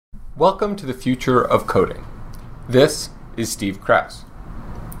Welcome to the future of coding. This is Steve Krause.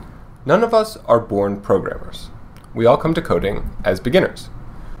 None of us are born programmers. We all come to coding as beginners.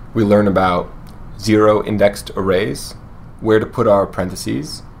 We learn about zero-indexed arrays, where to put our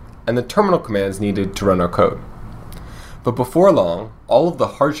parentheses, and the terminal commands needed to run our code. But before long, all of the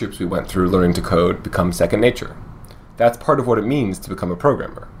hardships we went through learning to code become second nature. That's part of what it means to become a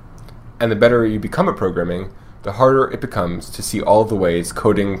programmer. And the better you become at programming, the harder it becomes to see all of the ways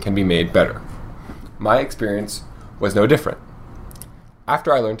coding can be made better. My experience was no different.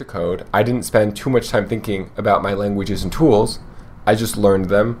 After I learned to code, I didn't spend too much time thinking about my languages and tools. I just learned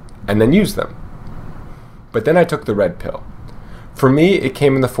them and then used them. But then I took the red pill. For me, it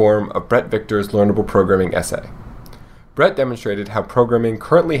came in the form of Bret Victor's Learnable Programming essay. Bret demonstrated how programming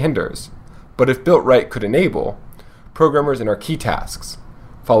currently hinders, but if built right could enable, programmers in our key tasks: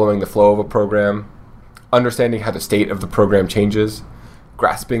 following the flow of a program, understanding how the state of the program changes,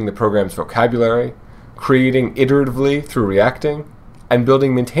 grasping the program's vocabulary, creating iteratively through reacting, and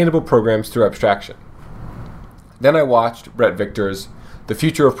building maintainable programs through abstraction. Then I watched Bret Victor's The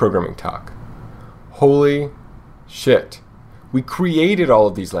Future of Programming talk. Holy shit. We created all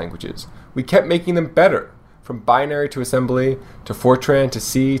of these languages. We kept making them better, from binary to assembly, to Fortran, to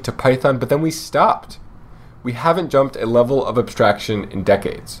C, to Python, but then we stopped. We haven't jumped a level of abstraction in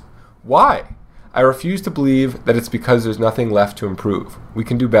decades. Why? I refuse to believe that it's because there's nothing left to improve. We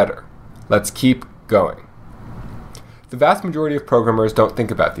can do better. Let's keep going. The vast majority of programmers don't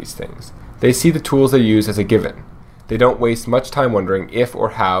think about these things. They see the tools they use as a given. They don't waste much time wondering if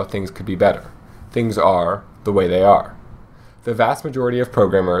or how things could be better. Things are the way they are. The vast majority of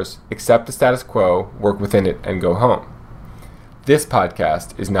programmers accept the status quo, work within it, and go home. This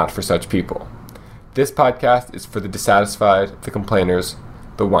podcast is not for such people. This podcast is for the dissatisfied, the complainers,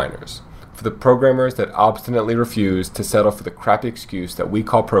 the whiners. For the programmers that obstinately refuse to settle for the crappy excuse that we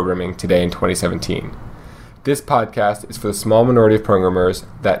call programming today in 2017. This podcast is for the small minority of programmers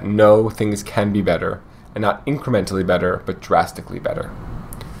that know things can be better, and not incrementally better, but drastically better.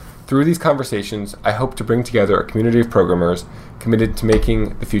 Through these conversations, I hope to bring together a community of programmers committed to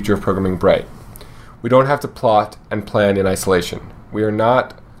making the future of programming bright. We don't have to plot and plan in isolation. We are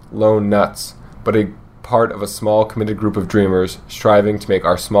not lone nuts, but a part of a small committed group of dreamers striving to make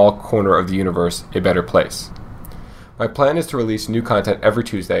our small corner of the universe a better place. My plan is to release new content every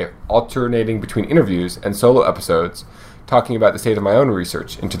Tuesday, alternating between interviews and solo episodes, talking about the state of my own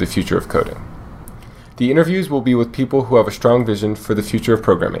research into the future of coding. The interviews will be with people who have a strong vision for the future of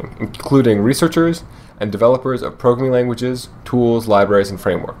programming, including researchers and developers of programming languages, tools, libraries, and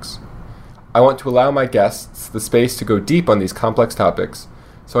frameworks. I want to allow my guests the space to go deep on these complex topics,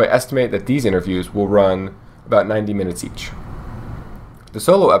 so I estimate that these interviews will run about 90 minutes each. The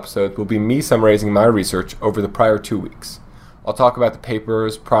solo episodes will be me summarizing my research over the prior 2 weeks. I'll talk about the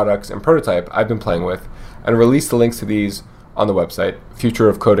papers, products, and prototype I've been playing with, and release the links to these on the website,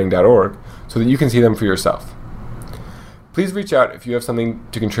 futureofcoding.org, so that you can see them for yourself. Please reach out if you have something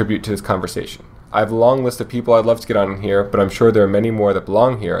to contribute to this conversation. I have a long list of people I'd love to get on here, but I'm sure there are many more that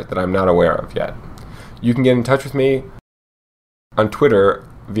belong here that I'm not aware of yet. You can get in touch with me on Twitter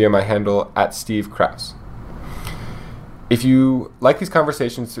via my handle @SteveKrause. If you like these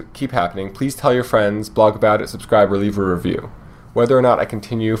conversations to keep happening, please tell your friends, blog about it, subscribe, or leave a review. Whether or not I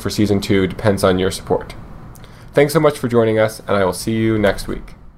continue for Season 2 depends on your support. Thanks so much for joining us, and I will see you next week.